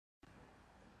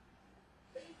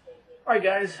Alright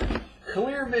guys,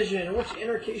 clear vision. Which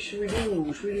inner case should we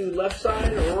do? Should we do left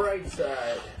side or right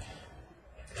side?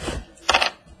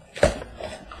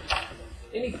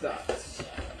 Any thoughts?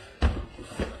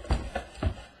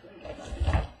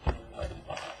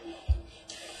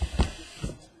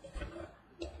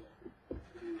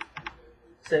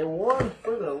 Say one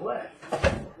for the left.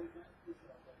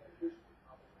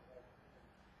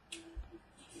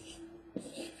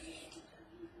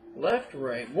 Left,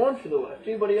 right. One for the left.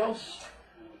 Anybody else?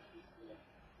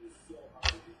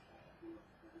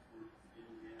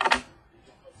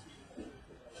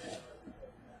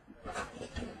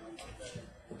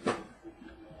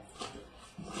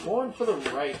 One for the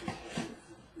right.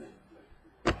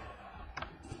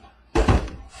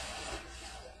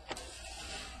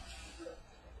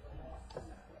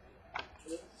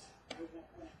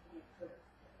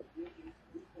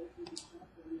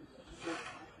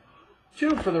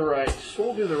 Two for the right, so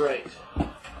we'll do the right.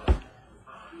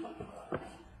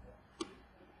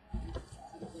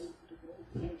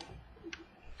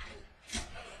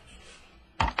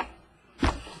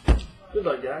 Good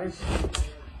luck, guys.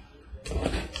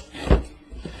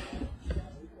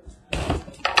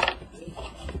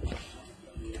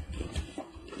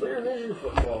 Clear vision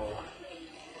football.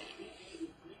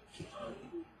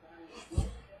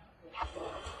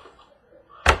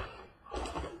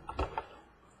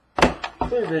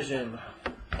 Clear vision.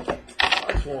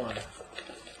 Box one.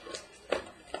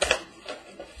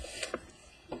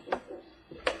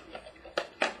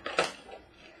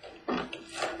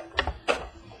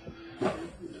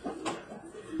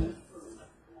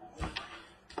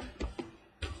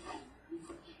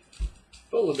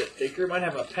 A little bit thicker. Might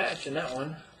have a patch in that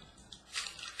one.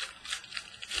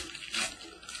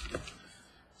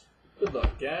 Good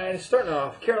luck, guys. Starting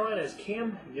off, Carolina's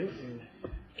Cam Newton.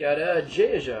 Got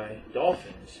Jay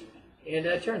Dolphins, and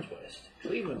Terrence West,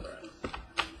 Cleveland Browns.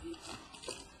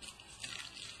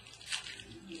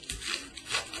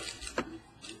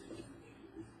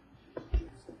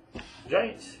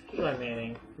 Giants, Eli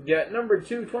Manning. We got number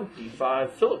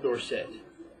 225, Philip Dorsett.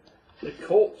 The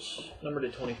Colts, number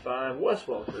 225, Wes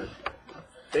Welker.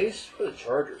 Base for the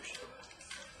Chargers.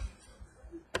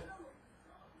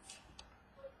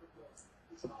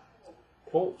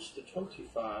 Colts to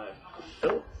 25,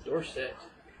 Philip Dorsett.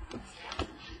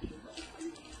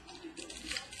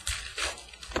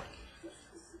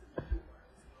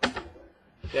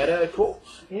 Got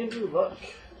Colts, Andrew Luck.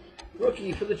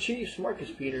 Rookie for the Chiefs,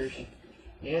 Marcus Peters.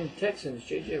 And Texans,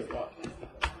 J.J. Watt.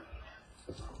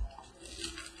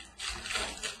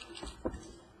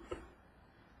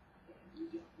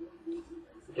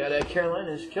 Got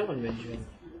Carolina's Kelvin Benjamin.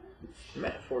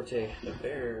 Matt Forte, the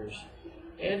Bears.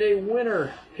 And a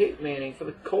winner, Peyton Manning for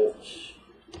the Colts.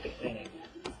 Peyton Manning.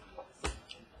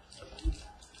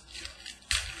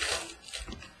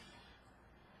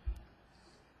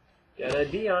 Got a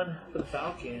Dion for the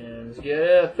Falcons. Got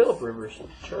a Phillip Rivers,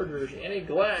 Chargers, and a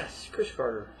Glass, Chris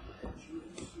Carter.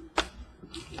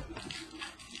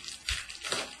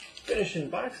 Finishing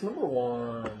box number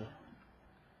one.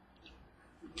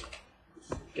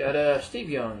 Got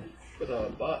Steve Young for the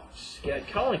Bucks. Got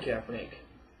Colin Kaepernick.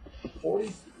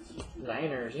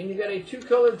 49ers. And you got a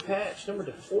two-colored patch, number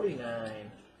to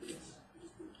 49.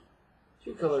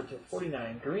 Two-colored to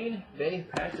 49. Green Bay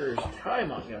Packers, Ty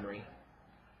Montgomery.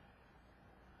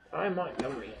 Ty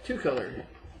Montgomery. Two-colored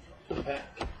for the pack.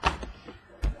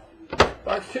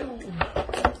 Box two.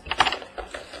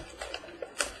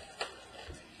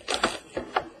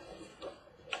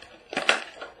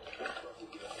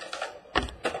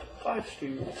 Box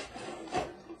two.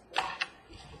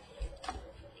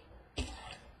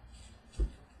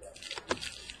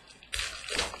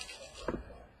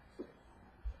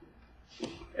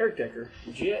 Eric Decker,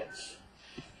 Jets.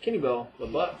 Kenny Bell, the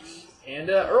Bucks. And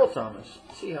Earl Thomas,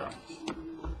 Seahawks.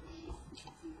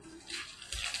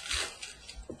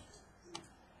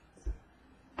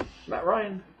 Matt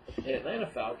Ryan, Atlanta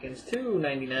Falcons.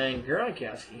 $2.99,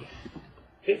 Gronkowski.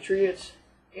 Patriots,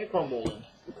 Anquan Bolden,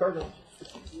 Cardinals.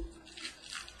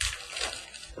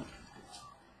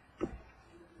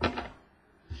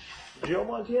 Joe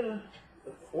Montana,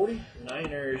 the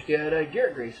 49ers. Got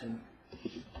Garrett Grayson.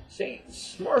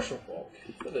 Saints, Marshall Falk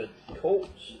for the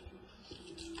Colts.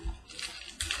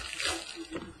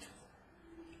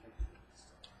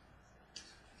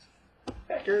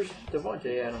 Packers,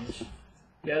 Devontae Adams.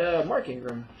 Got Mark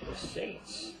Ingram for the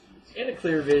Saints. And a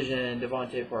clear vision,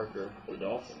 Devontae Parker for the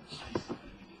Dolphins.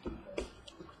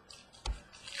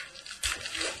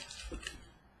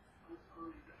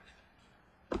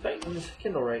 Titans,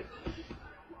 Kendall Wright.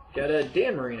 Got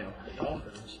Dan Marino for the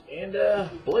Dolphins. And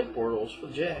Blake Bortles for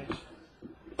the Jags.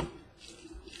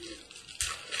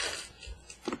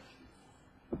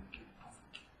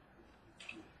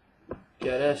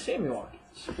 Got Sammy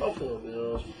Watkins, Buffalo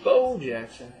Bills, Bo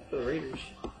Jackson for the Raiders.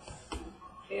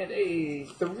 And a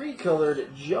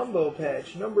 3-colored jumbo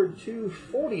patch, number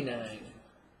 249.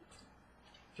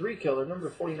 3-color, number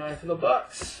 49 for the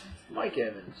Bucks, Mike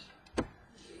Evans.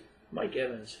 Mike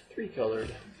Evans,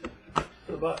 3-colored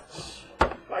for the Bucks.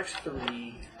 Box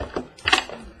 3.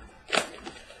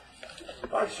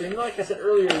 Box 3, like I said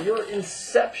earlier, your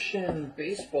Inception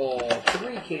Baseball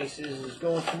 3 cases is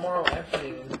going tomorrow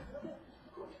afternoon.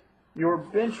 Your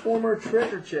Bench Warmer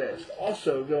Treasure Chest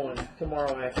also going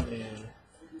tomorrow afternoon.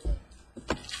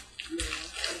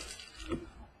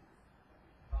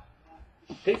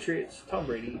 Patriots, Tom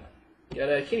Brady.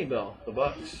 Got Kenny Bell, the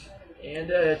Bucks. And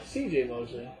CJ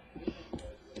Mosley,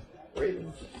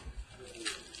 Ravens.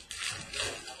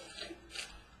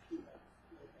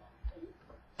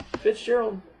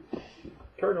 Fitzgerald,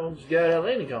 Cardinals. Got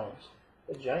Landon Collins,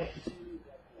 the Giants.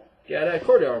 Got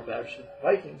Cordell Patterson,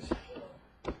 Vikings.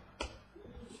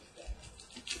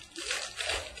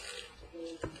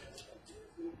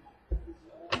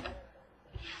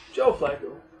 Joe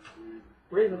Flacco,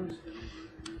 Ravens.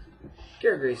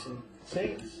 Garrett Grayson,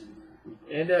 Saints.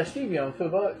 And Steve Young for the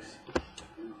Bucks.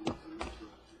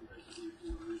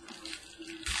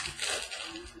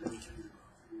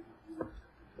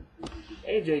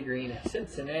 AJ Green,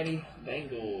 Cincinnati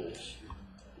Bengals.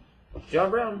 John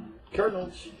Brown,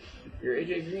 Cardinals. Your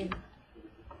AJ Green.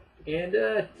 And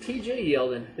TJ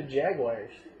Yeldon, the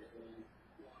Jaguars.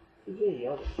 TJ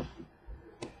Yeldon.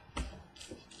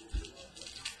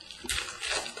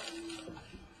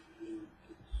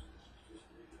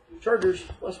 Chargers,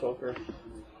 Wes Welker.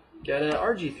 Got an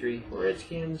RG3,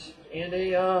 Redskins, and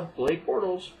a Blake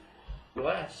Bortles,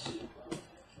 glass.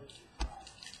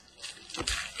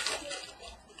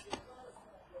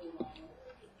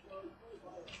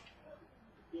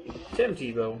 Tim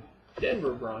Tebow,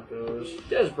 Denver Broncos,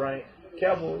 Dez Bryant,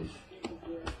 Cowboys.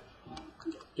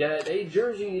 Got a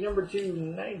jersey, number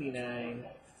 299.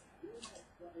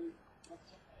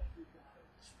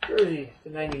 Jersey to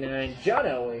 99, John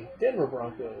Elway, Denver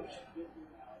Broncos.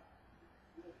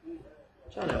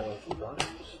 John Elway for the Broncos.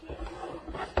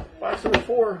 Box number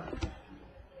 4.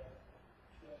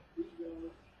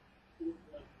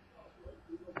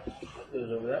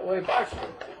 Goes over that way. Box 4.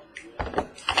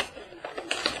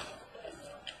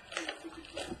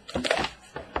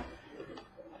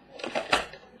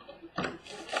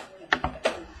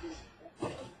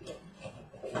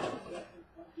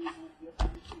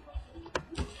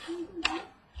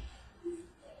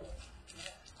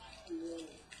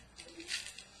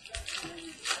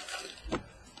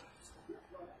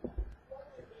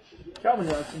 Calvin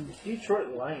Johnson,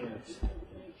 Detroit Lions.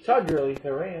 Todd Gurley,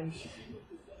 the Rams.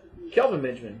 Kelvin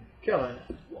Benjamin, Carolina.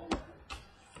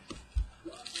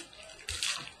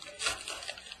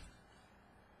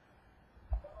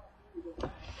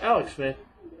 Alex Smith,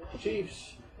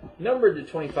 Chiefs. Numbered to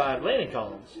 25, Landon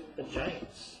Collins, the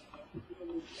Giants.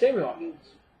 Sammy Watkins,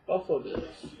 Buffalo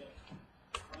Bills.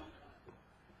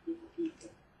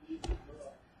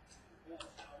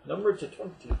 Numbered to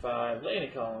 25,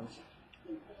 Landon Collins,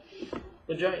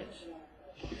 the Giants.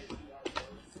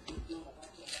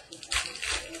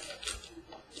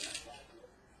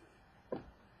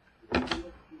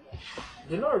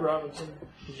 Denard Robinson,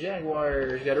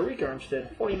 Jaguars. Got a Rick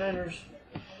Armstead, 49ers.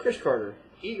 Chris Carter,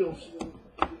 Eagles.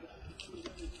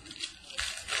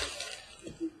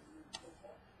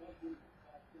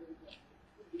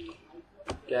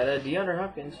 Got a DeAndre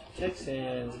Hopkins,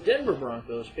 Texans. Denver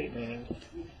Broncos, Peyton Manning.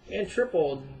 And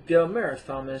triple Delmaris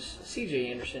Thomas,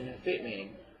 C.J. Anderson, Peyton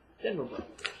Manning, Denver Broncos.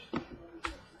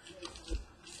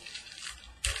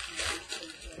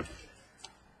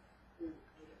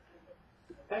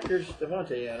 Packers,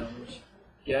 Devontae Adams.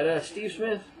 Got Steve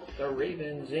Smith, the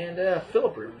Ravens, and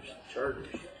Phillip Rivers, Chargers.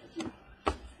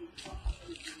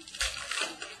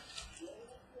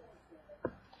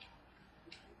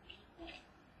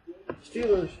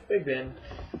 Steelers, Big Ben.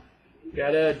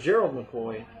 Got Gerald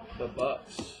McCoy, the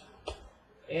Bucks.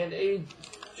 And a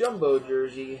jumbo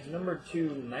jersey, number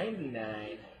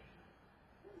 299.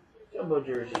 Jumbo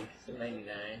jersey,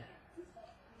 299.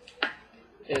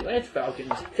 Atlanta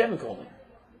Falcons, Tevin Coleman.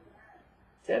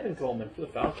 Tevin Coleman for the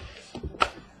Falcons.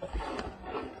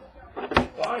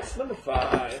 Box number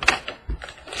 5.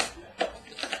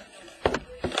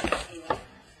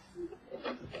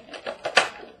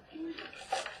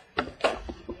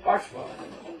 Box 5.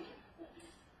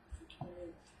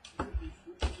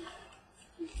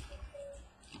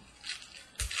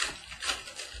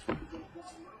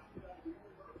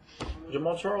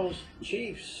 Jamal Charles,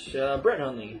 Chiefs. Brett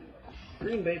Hundley,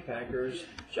 Green Bay Packers.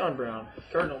 John Brown,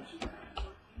 Cardinals.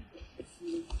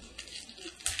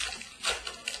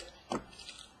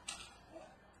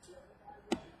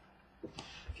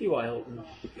 T.Y. Hilton.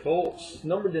 Colts,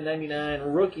 numbered to 99,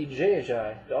 rookie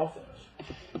J.H.I. Dolphins.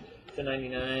 To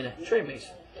 99, Trey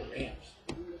Mason. Rams.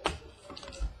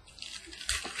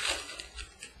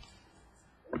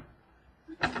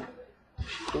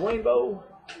 The Rainbow,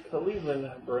 Cleveland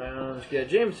Browns. Got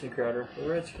Jameson Crowder, the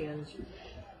Redskins.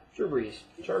 Drew Brees,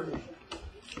 Chargers.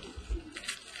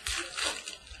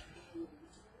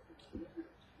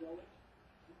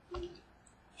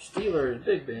 Steelers,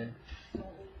 Big Ben.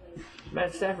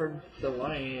 Matt Stafford, the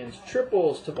Lions.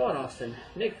 Triples, Tavon Austin,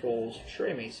 Nick Foles,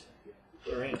 Trey Mason,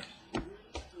 the Rams.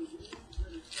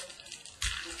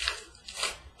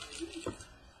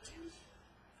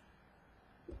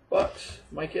 Bucks,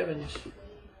 Mike Evans.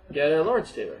 Got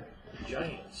Lawrence Taylor,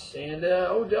 Giants. And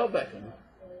Odell Beckham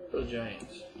for the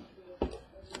Giants.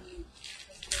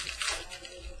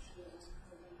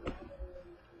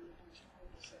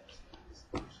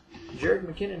 Jerick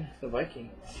McKinnon, the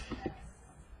Vikings.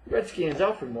 Redskins,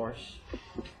 Alfred Morris.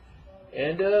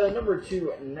 And number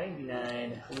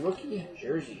 299, rookie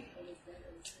jersey.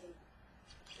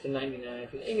 To 99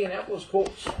 for the Indianapolis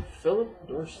Colts, Philip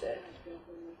Dorsett.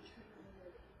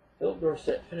 Philip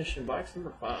Dorsett finishing box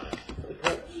number 5 for the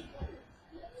Colts.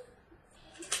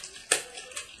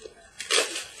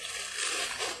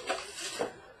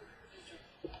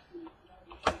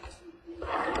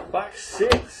 Box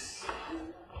 6.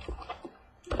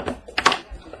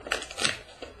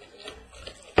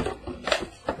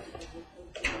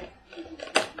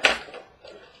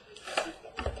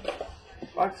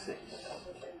 Box 6.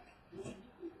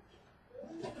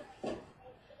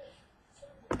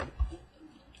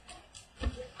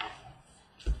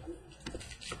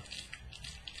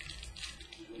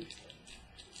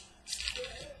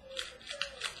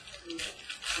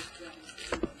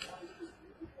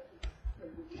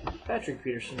 Patrick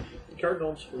Peterson,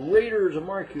 Cardinals. Raiders,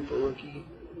 Amari Cooper, rookie.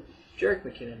 Jerick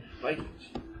McKinnon, Vikings.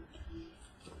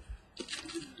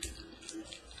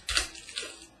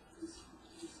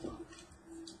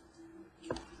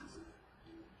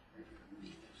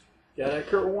 Got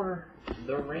Kurt Warner,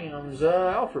 the Rams.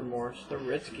 Alfred Morris, the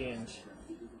Redskins.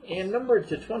 And numbered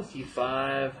to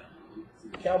 25,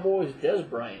 Cowboys, Des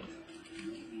Bryant.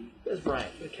 Des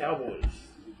Bryant, the Cowboys.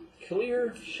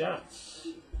 Clear shots.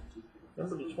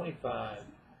 Number to 25.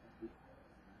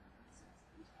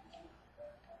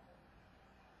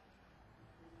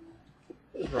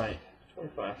 That's right.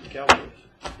 25 for the Cowboys.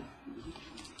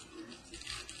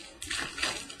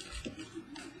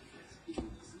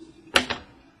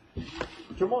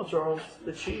 Jamal Charles,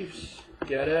 the Chiefs.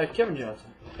 Got Kevin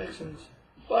Johnson, Texans.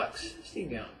 Bucks,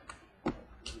 Steve Young.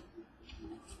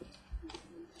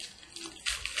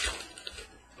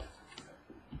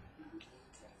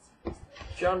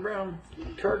 John Brown,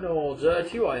 Cardinals.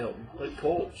 T.Y. Hilton, the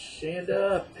Colts. And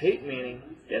Peyton Manning,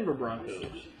 Denver Broncos.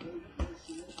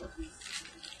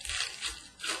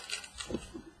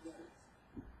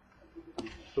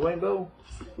 Dwayne Bowe,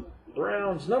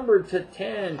 Browns, numbered to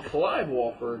 10, Clyde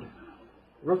Walford,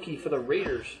 rookie for the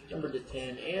Raiders, numbered to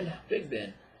 10, and Big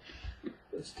Ben,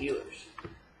 for the Steelers.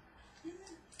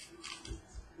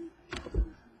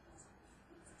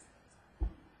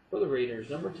 For the Raiders,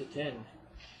 numbered to 10,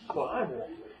 Clyde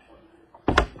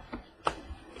Walford.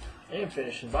 And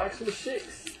finishing box number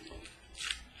 6.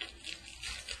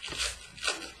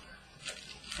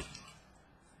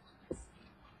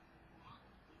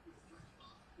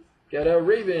 Got a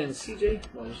Ravens, C.J.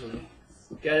 Mosley.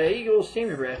 Got a Eagles,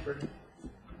 Tammy Bradford.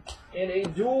 And a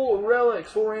dual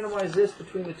relics. We'll randomize this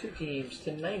between the two teams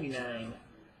to 99.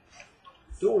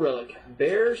 Dual relic.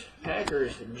 Bears,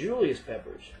 Packers, Julius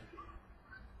Peppers.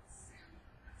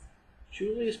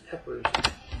 Julius Peppers.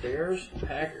 Bears,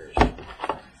 Packers.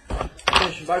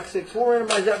 Finishing box 6. We'll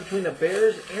randomize that between the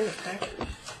Bears and the Packers.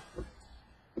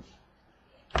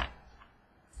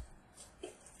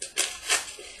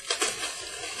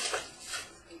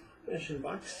 Finishing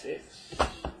box 6.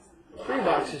 3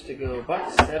 boxes to go.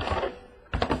 Box 7.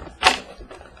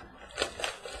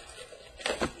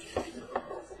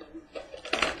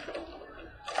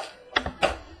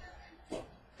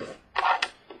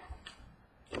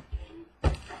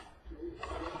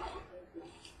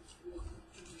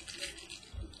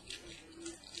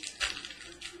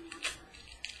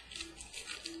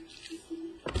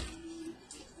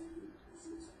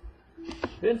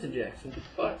 Vincent Jackson,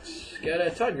 Bucks.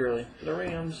 Got Todd Gurley for the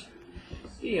Rams.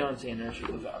 Deion Sanders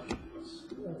for the Falcons.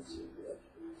 Let's see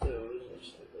those. Let's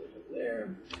stick those over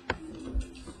there.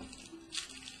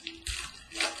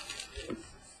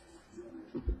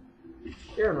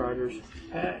 Aaron Rodgers,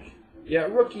 Pack. Yeah,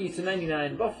 rookie to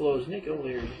 99, Buffalo's Nick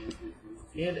O'Leary.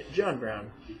 And John Brown,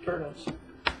 Cardinals.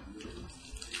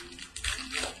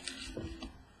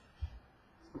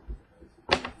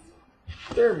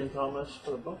 Thurman Thomas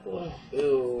for the Buffalo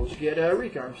Bills. Get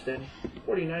Reek Armstead,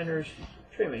 49ers.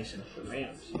 Trey Mason for the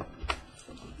Rams.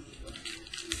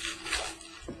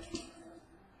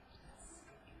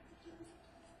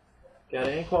 Got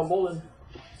Anquan Bolden,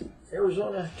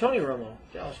 Arizona. Tony Romo,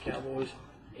 Dallas Cowboys.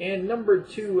 And number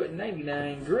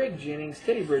 299, Greg Jennings,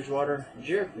 Teddy Bridgewater,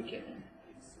 Jerick McKinnon.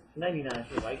 99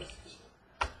 for the Vikings.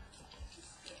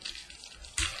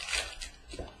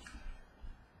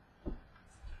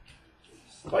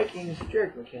 Vikings,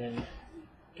 Jerick McKinnon.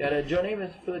 Got a Joe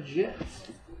Namath for the Jets.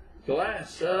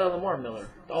 Glass, Lamar Miller,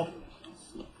 Dolphins.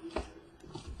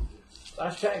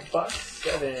 Last pack, box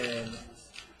 7.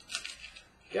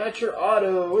 Got your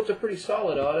auto. It's a pretty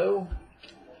solid auto.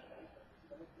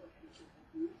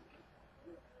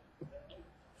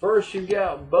 First, you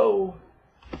got Bo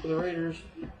for the Raiders.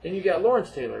 Then you got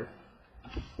Lawrence Taylor.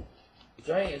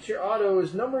 Giants, your auto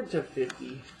is numbered to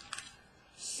 50.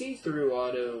 See-through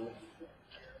auto.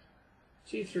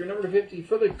 See-through, number 50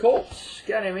 for the Colts.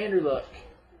 Got him, Andrew Luck.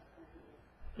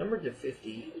 Numbered to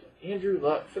 50. Andrew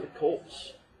Luck for the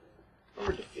Colts.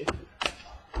 Numbered to 50.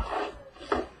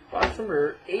 Box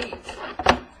number 8.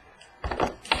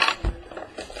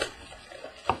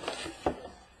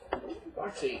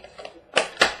 Box 8.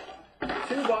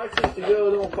 2 boxes to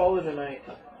go, then we'll call it a night.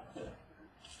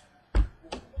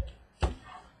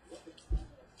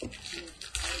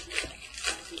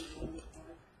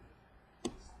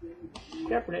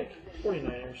 Kaepernick,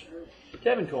 49ers.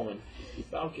 Tevin Coleman,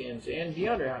 Falcons. And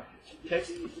DeAndre Hopkins,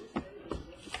 Texans.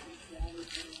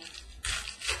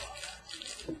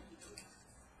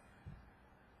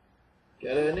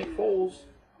 Got a Nick Foles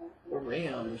for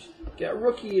Rams. Got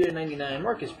rookie to 99,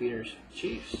 Marcus Peters,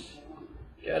 Chiefs.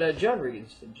 Got a John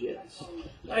Riggins, the Jets.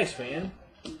 Nice, man.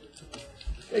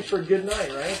 Thanks for a good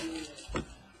night, right?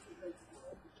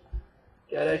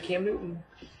 Got a Cam Newton,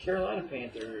 Carolina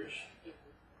Panthers.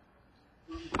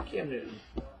 Cam Newton.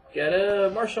 Got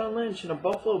a Marshawn Lynch in a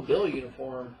Buffalo Bill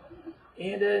uniform.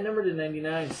 And a number to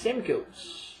 99, Sam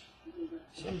Coates.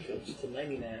 Sam Coates to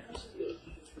 99.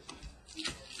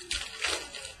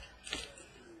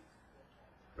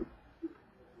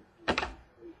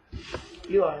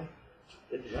 Eli,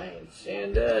 the Giants,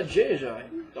 and Jay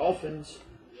Ajayi, Dolphins.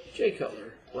 Jay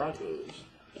Cutler, Broncos.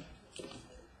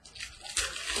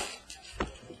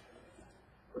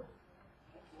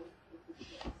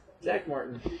 Zach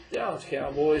Martin, Dallas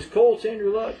Cowboys. Colts,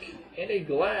 Andrew Luck, and a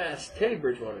glass, Teddy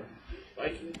Bridgewater,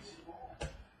 Vikings.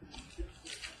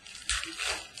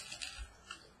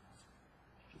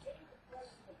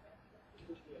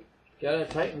 Got a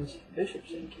Titans, Bishop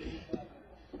Sankey.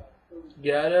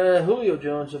 Got a Julio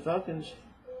Jones, the Falcons.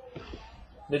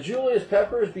 The Julius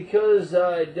Peppers, because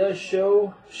it does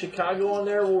show Chicago on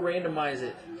there, we'll randomize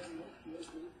it.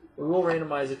 We will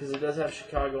randomize it because it does have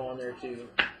Chicago on there too.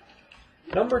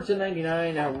 Number to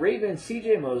 99, Ravens,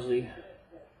 C.J. Mosley.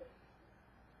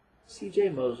 C.J.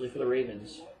 Mosley for the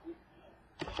Ravens.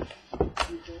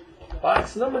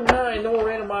 Box number 9, then we'll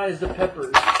randomize the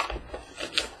Peppers.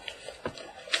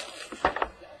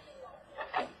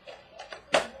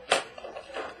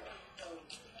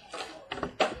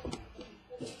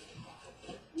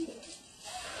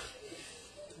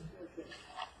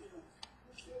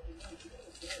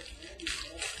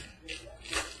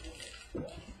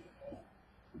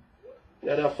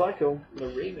 Got Flacco, the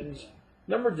Ravens.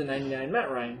 Numbered to 99, Matt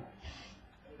Ryan.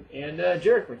 And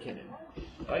Jerick McKinnon,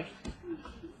 Vikings.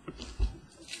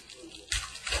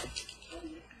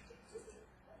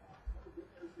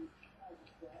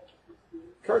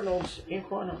 Cardinals,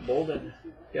 Anquan Bolden.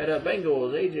 Got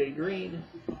Bengals, AJ Green.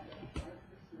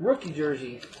 Rookie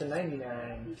jersey to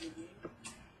 99.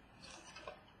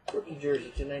 Rookie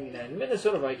jersey to 99.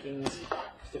 Minnesota Vikings,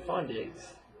 Stephon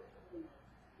Diggs.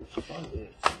 Stephon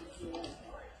Diggs.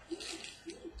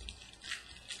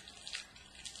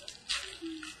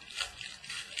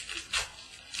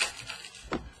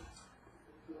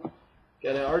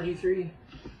 Got an RG3,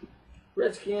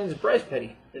 Redskins, Bryce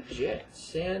Petty, the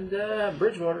Jets, and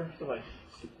Bridgewater, the Vikings.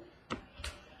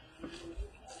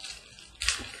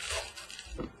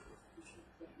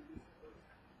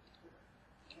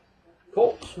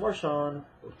 Colts, Marshall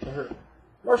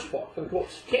for the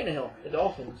Colts, Tannehill, the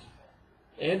Dolphins,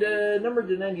 and number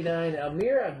to 99,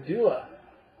 Amir Abdullah.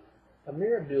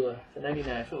 Amir Abdullah to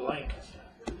 99 for the Lions.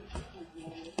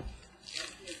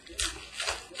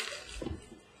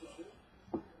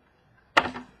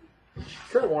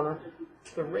 Kurt Warner,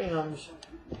 the Rams.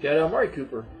 Got Amari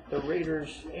Cooper, the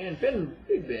Raiders, and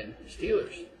Big Ben,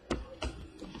 Steelers.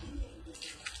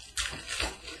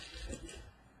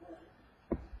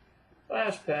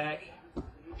 Last pack.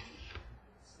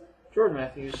 Jordan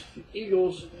Matthews,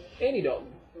 Eagles, Andy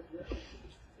Dalton.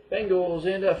 Bengals,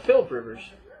 and Phillip Rivers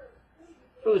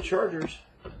for the Chargers.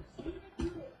 So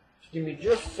give me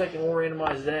just a second. We'll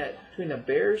randomize that between the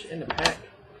Bears and the Pack.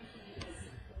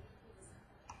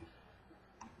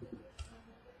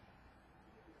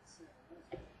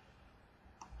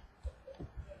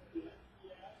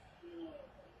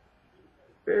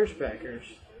 Bears, Packers.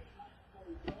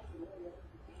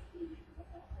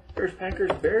 Bears,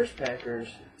 Packers, Bears, Packers.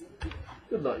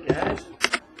 Good luck, guys.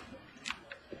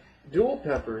 Dual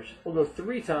peppers. We'll go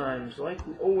 3 times, like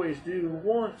we always do.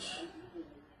 Once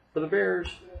for the Bears,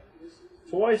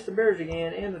 twice the Bears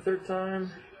again, and the 3rd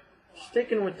time,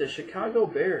 sticking with the Chicago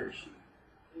Bears.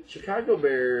 Chicago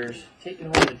Bears taking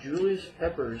home the Julius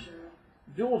Peppers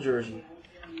dual jersey.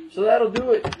 So that'll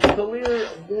do it. Clear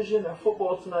vision of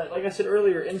football tonight. Like I said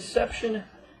earlier, Inception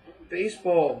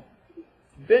Baseball.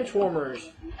 Bench warmers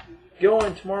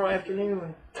going tomorrow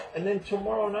afternoon. And then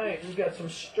tomorrow night, we've got some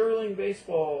Sterling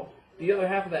Baseball. The other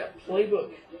half of that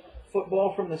playbook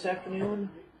football from this afternoon.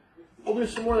 We'll do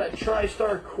some more of that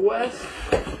TriStar Quest.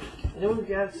 And then we've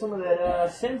got some of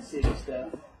that Sin City stuff.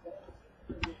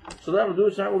 So that'll do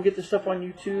it tonight. We'll get this stuff on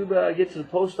YouTube, get to the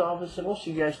post office, and we'll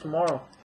see you guys tomorrow.